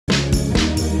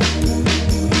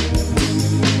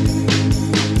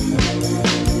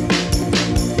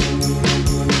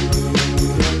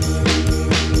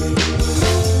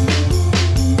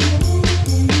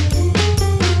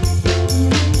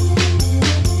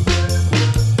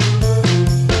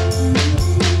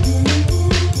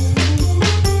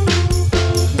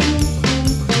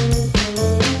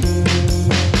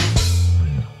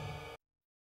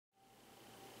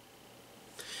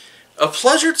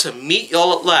pleasure to meet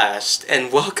y'all at last,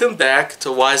 and welcome back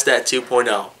to Why Is That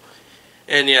 2.0.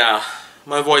 And yeah,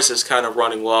 my voice is kind of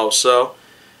running low, so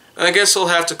I guess I'll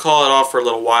have to call it off for a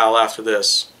little while after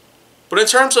this. But in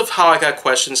terms of how I got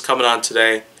questions coming on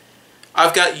today,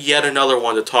 I've got yet another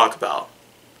one to talk about.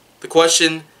 The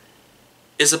question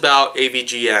is about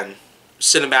AVGN,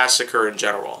 Cinemassacre in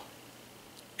general.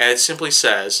 And it simply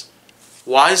says,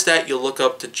 why is that you look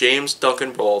up to James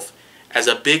Duncan Rolfe as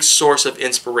a big source of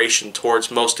inspiration towards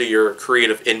most of your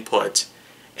creative input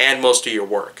and most of your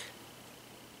work?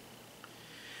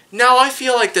 Now, I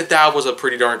feel like that was a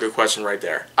pretty darn good question right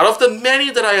there. Out of the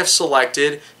many that I have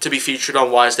selected to be featured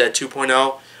on Why Is That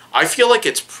 2.0, I feel like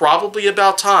it's probably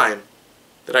about time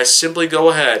that I simply go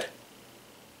ahead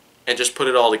and just put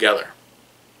it all together.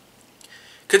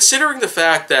 Considering the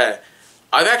fact that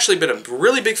I've actually been a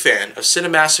really big fan of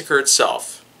Cinemassacre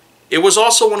itself, it was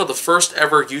also one of the first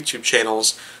ever YouTube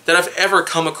channels that I've ever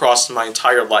come across in my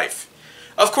entire life.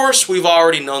 Of course, we've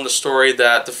already known the story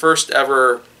that the first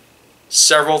ever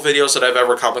several videos that I've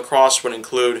ever come across would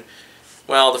include,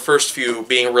 well, the first few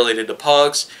being related to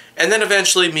pugs, and then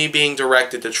eventually me being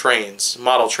directed to trains,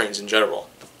 model trains in general.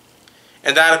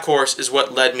 And that, of course, is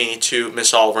what led me to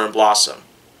Miss Oliver and Blossom.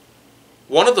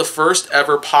 One of the first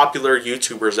ever popular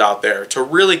YouTubers out there to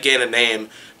really gain a name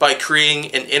by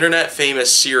creating an internet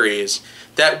famous series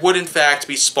that would in fact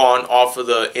be spawned off of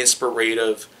the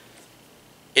inspirative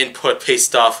input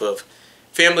based off of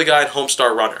Family Guy and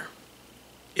Homestar Runner.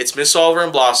 It's Miss Oliver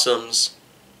and Blossom's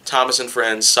Thomas and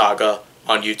Friends saga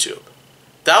on YouTube.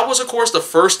 That was, of course, the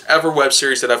first ever web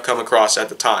series that I've come across at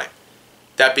the time.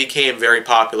 That became very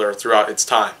popular throughout its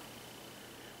time.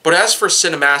 But as for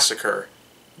Cinemassacre,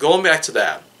 going back to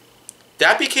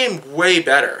that became way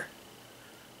better.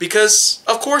 Because,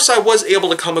 of course, I was able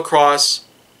to come across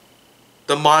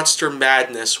the Monster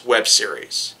Madness web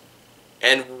series.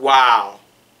 And wow,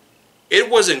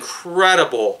 it was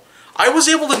incredible. I was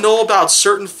able to know about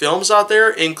certain films out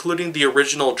there, including the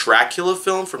original Dracula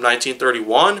film from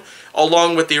 1931,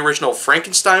 along with the original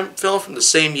Frankenstein film from the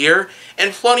same year,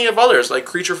 and plenty of others like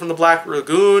Creature from the Black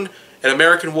Lagoon, An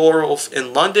American Werewolf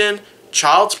in London,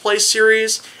 Child's Play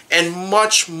series, and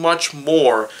much, much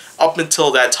more up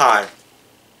until that time.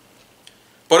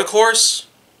 But of course,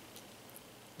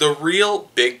 the real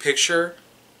big picture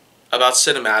about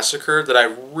Cinemassacre that I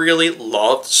really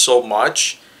loved so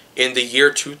much in the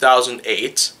year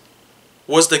 2008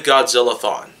 was the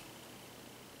Godzilla-thon.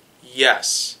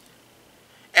 Yes.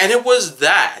 And it was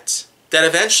that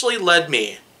eventually led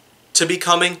me to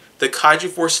becoming the Kaiju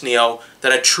Force Neo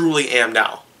that I truly am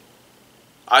now.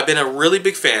 I've been a really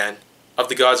big fan of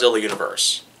the Godzilla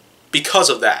universe because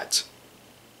of that.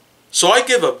 So I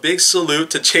give a big salute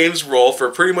to James Rolfe for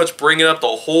pretty much bringing up the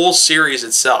whole series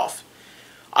itself.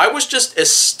 I was just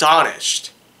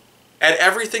astonished at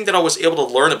everything that I was able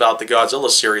to learn about the Godzilla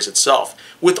series itself,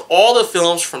 with all the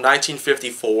films from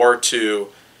 1954 to,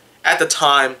 at the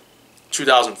time,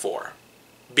 2004,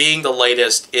 being the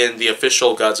latest in the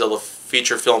official Godzilla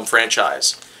feature film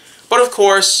franchise. But of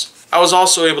course, I was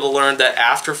also able to learn that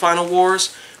after Final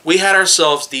Wars, we had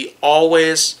ourselves the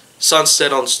Always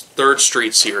Sunset on 3rd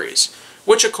Street series,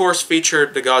 which of course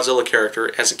featured the Godzilla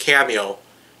character as a cameo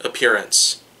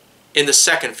appearance in the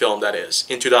second film, that is,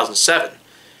 in 2007,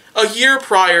 a year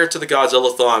prior to the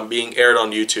Godzilla-thon being aired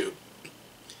on YouTube.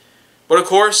 But of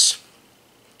course,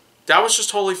 that was just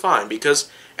totally fine,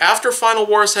 because after Final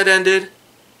Wars had ended,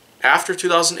 after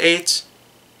 2008,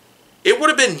 it would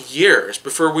have been years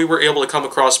before we were able to come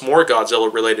across more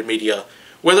Godzilla-related media,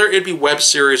 whether it be web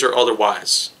series or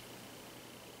otherwise.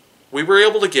 We were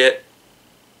able to get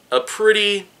a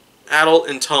pretty adult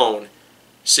in tone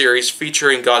series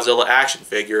featuring Godzilla action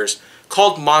figures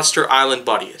called Monster Island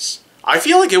Buddies. I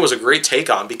feel like it was a great take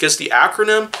on because the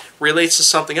acronym relates to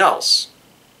something else,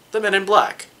 the Men in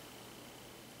Black.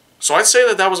 So I'd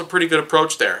say that was a pretty good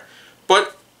approach there.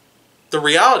 But the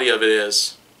reality of it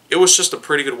is, it was just a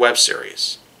pretty good web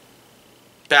series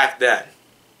back then.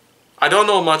 I don't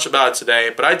know much about it today,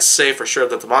 but I'd say for sure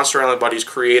that the Monster Island Buddies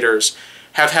creators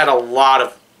have had a lot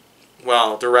of,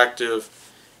 well,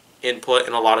 directive input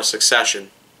and a lot of succession,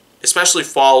 especially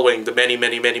following the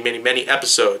many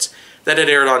episodes that had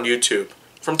aired on YouTube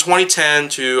from 2010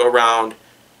 to around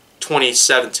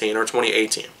 2017 or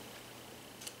 2018.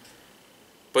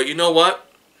 But you know what?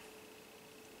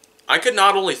 I could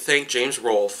not only thank James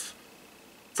Rolfe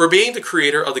for being the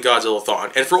creator of the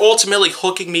Godzilla-thon and for ultimately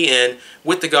hooking me in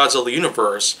with the Godzilla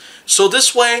universe, so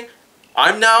this way,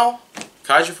 I'm now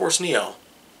Kaiju Force Neo.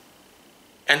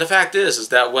 And the fact is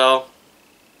that, well,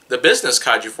 the business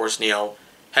Kaiju Force Neo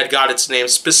had got its name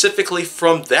specifically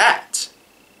from that.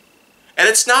 And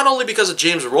it's not only because of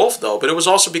James Rolfe, though, but it was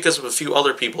also because of a few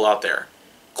other people out there.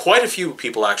 Quite a few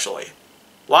people, actually.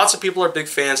 Lots of people are big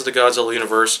fans of the Godzilla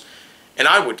universe, and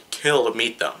I would kill to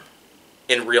meet them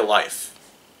in real life.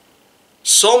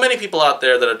 So many people out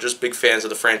there that are just big fans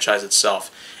of the franchise itself.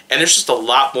 And there's just a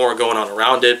lot more going on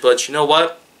around it, but you know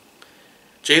what?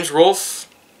 James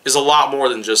Rolfe is a lot more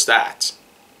than just that.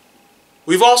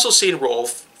 We've also seen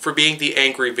Rolfe for being the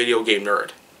angry video game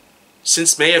nerd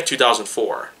since May of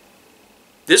 2004.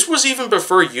 This was even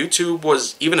before YouTube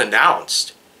was even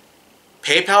announced.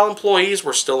 PayPal employees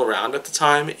were still around at the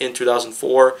time in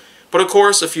 2004, but of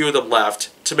course a few of them left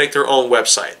to make their own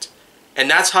website. And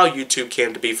that's how YouTube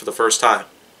came to be for the first time.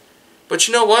 But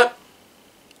you know what?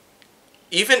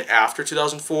 Even after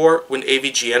 2004, when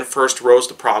AVGN first rose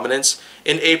to prominence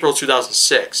in April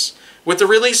 2006, with the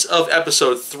release of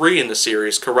episode 3 in the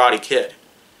series, Karate Kid,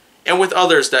 and with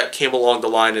others that came along the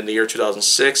line in the year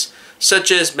 2006,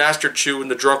 such as Master Chu and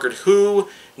the Drunkard Who,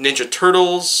 Ninja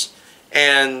Turtles,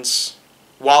 and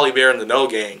Wally Bear and the No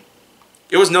Gang,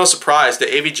 it was no surprise that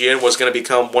AVGN was going to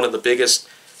become one of the biggest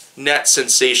net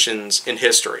sensations in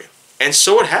history. And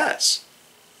so it has.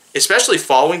 Especially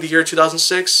following the year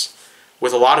 2006,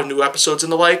 with a lot of new episodes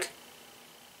and the like.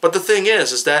 But the thing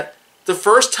is that the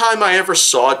first time I ever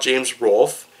saw James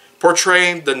Rolfe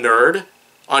portraying the nerd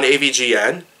on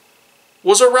AVGN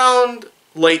was around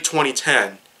late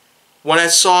 2010, when I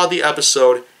saw the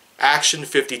episode Action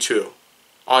 52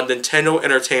 on Nintendo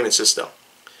Entertainment System.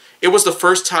 It was the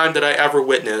first time that I ever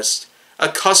witnessed a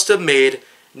custom-made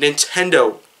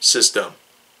Nintendo system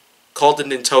called the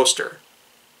Nintoaster,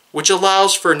 which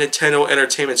allows for Nintendo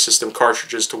Entertainment System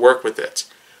cartridges to work with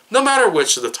it, no matter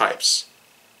which of the types.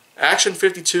 Action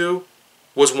 52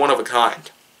 was one of a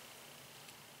kind.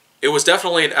 It was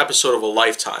definitely an episode of a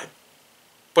lifetime,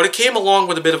 but it came along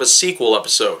with a bit of a sequel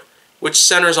episode, which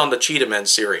centers on the Cheetah Men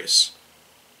series.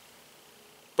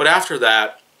 But after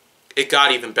that, it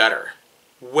got even better.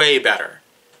 Way better.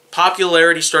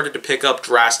 Popularity started to pick up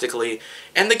drastically,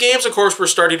 and the games, of course, were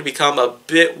starting to become a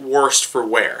bit worse for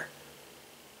wear.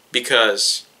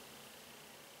 Because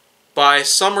by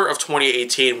summer of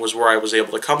 2018 was where I was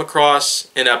able to come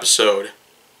across an episode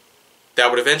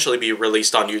that would eventually be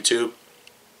released on YouTube.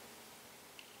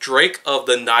 Drake of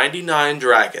the 99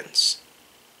 Dragons.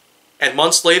 And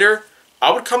months later,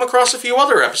 I would come across a few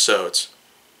other episodes,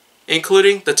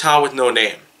 including The Town with No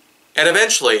Name. And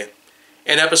eventually,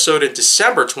 an episode in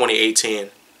December 2018,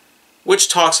 which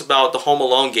talks about the Home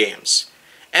Alone games.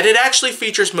 And it actually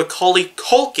features Macaulay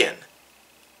Culkin.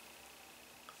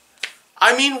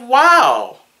 I mean,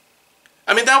 wow!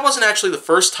 I mean, that wasn't actually the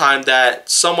first time that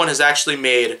someone has actually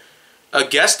made a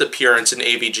guest appearance in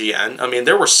AVGN. I mean,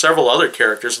 there were several other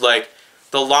characters, like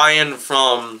the lion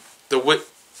from The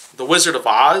Wizard of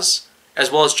Oz, as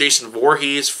well as Jason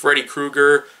Voorhees, Freddy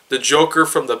Krueger, the Joker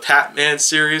from the Batman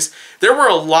series. There were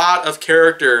a lot of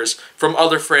characters from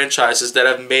other franchises that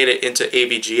have made it into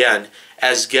AVGN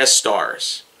as guest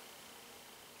stars.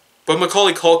 But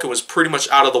Macaulay Culkin was pretty much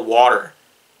out of the water,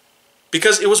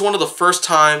 because it was one of the first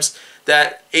times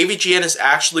that AVGN has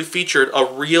actually featured a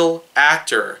real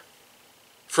actor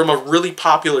from a really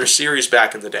popular series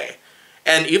back in the day.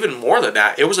 And even more than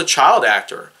that, it was a child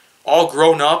actor, all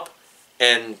grown up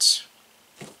and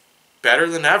better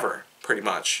than ever, pretty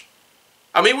much.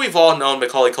 I mean, we've all known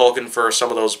Macaulay Culkin for some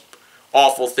of those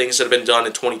awful things that have been done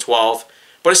in 2012,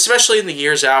 but especially in the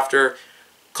years after,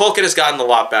 Culkin has gotten a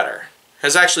lot better.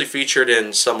 Has actually featured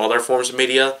in some other forms of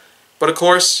media, but of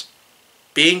course,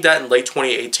 being that in late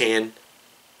 2018,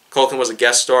 Culkin was a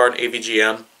guest star in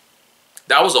AVGN,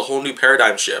 that was a whole new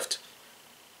paradigm shift.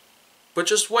 But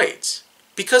just wait,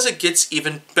 because it gets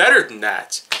even better than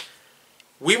that.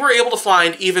 We were able to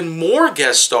find even more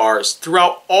guest stars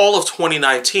throughout all of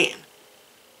 2019.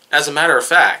 As a matter of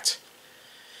fact,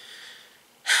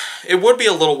 it would be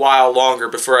a little while longer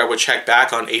before I would check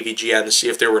back on AVGN to see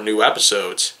if there were new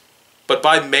episodes. But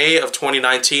by May of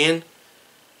 2019,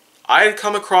 I had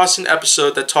come across an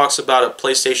episode that talks about a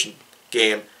PlayStation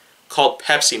game called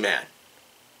Pepsi Man.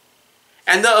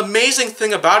 And the amazing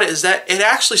thing about it is that it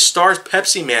actually stars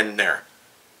Pepsi Man in there.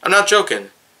 I'm not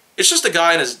joking. It's just a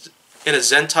guy in a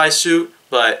Zentai suit,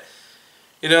 but,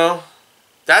 you know,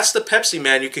 that's the Pepsi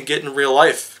Man you can get in real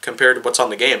life compared to what's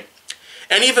on the game.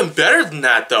 And even better than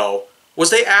that, though, was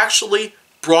they actually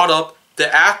brought up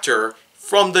the actor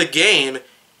from the game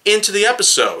into the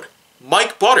episode,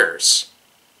 Mike Butters.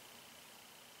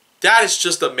 That is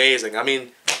just amazing. I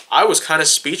mean, I was kind of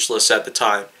speechless at the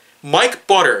time. Mike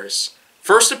Butters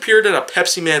first appeared in a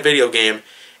Pepsi Man video game,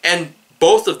 and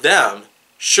both of them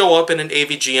show up in an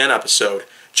AVGN episode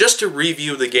just to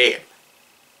review the game.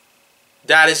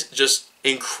 That is just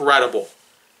incredible.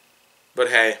 But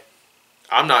hey,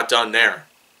 I'm not done there.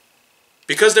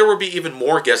 Because there will be even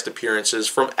more guest appearances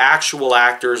from actual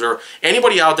actors or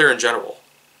anybody out there in general.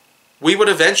 We would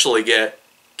eventually get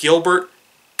Gilbert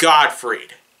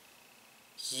Gottfried.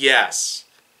 Yes.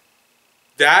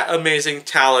 That amazing,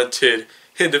 talented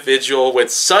individual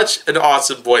with such an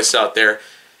awesome voice out there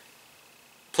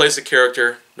plays the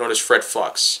character known as Fred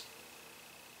Flux.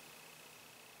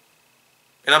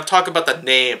 And I'm talking about the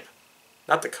name,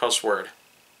 not the cuss word.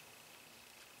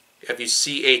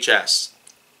 F-U-C-H-S.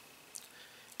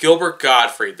 Gilbert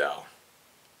Gottfried, though.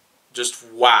 Just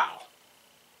wow.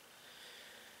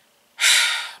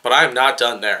 But I am not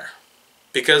done there.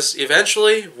 Because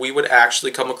eventually we would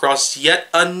actually come across yet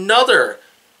another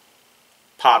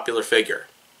popular figure.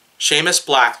 Seamus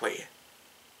Blackley.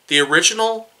 The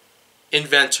original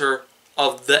inventor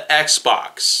of the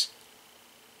Xbox.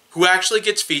 Who actually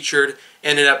gets featured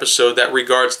in an episode that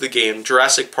regards the game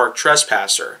Jurassic Park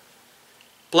Trespasser.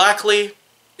 Blackley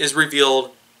is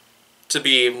revealed to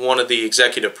be one of the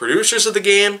executive producers of the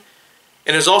game,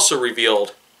 and is also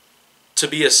revealed to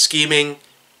be a scheming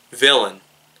villain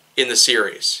in the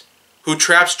series, who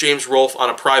traps James Rolfe on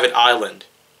a private island,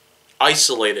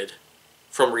 isolated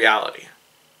from reality,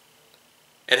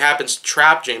 and happens to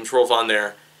trap James Rolfe on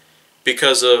there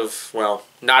because of, well,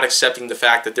 not accepting the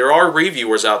fact that there are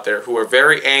reviewers out there who are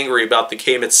very angry about the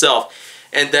game itself,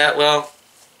 and that, well,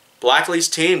 Blackley's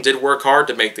team did work hard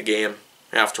to make the game,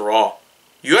 after all.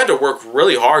 You had to work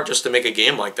really hard just to make a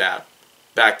game like that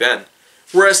back then.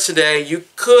 Whereas today, you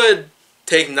could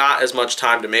take not as much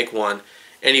time to make one,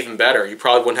 and even better, you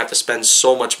probably wouldn't have to spend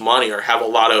so much money or have a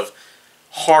lot of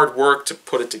hard work to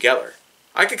put it together.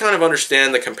 I could kind of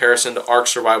understand the comparison to Ark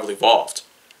Survival Evolved.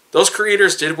 Those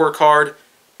creators did work hard,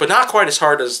 but not quite as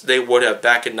hard as they would have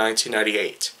back in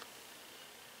 1998.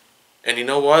 And you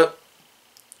know what?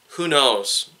 Who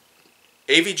knows?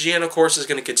 AVGN, of course, is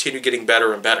going to continue getting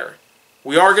better and better.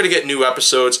 We are going to get new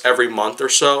episodes every month or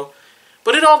so,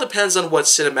 but it all depends on what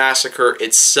Cinemassacre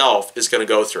itself is going to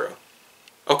go through.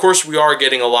 Of course, we are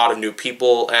getting a lot of new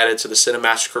people added to the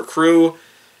Cinemassacre crew,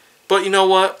 but you know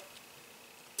what?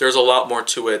 There's a lot more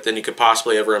to it than you could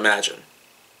possibly ever imagine.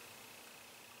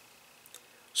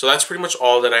 So that's pretty much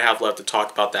all that I have left to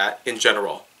talk about that in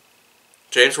general.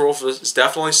 James Rolfe is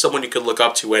definitely someone you could look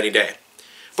up to any day.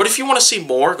 But if you want to see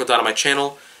more, go down to my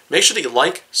channel. Make sure that you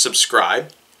like,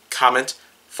 subscribe, comment,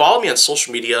 follow me on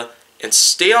social media, and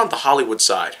stay on the Hollywood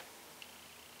side.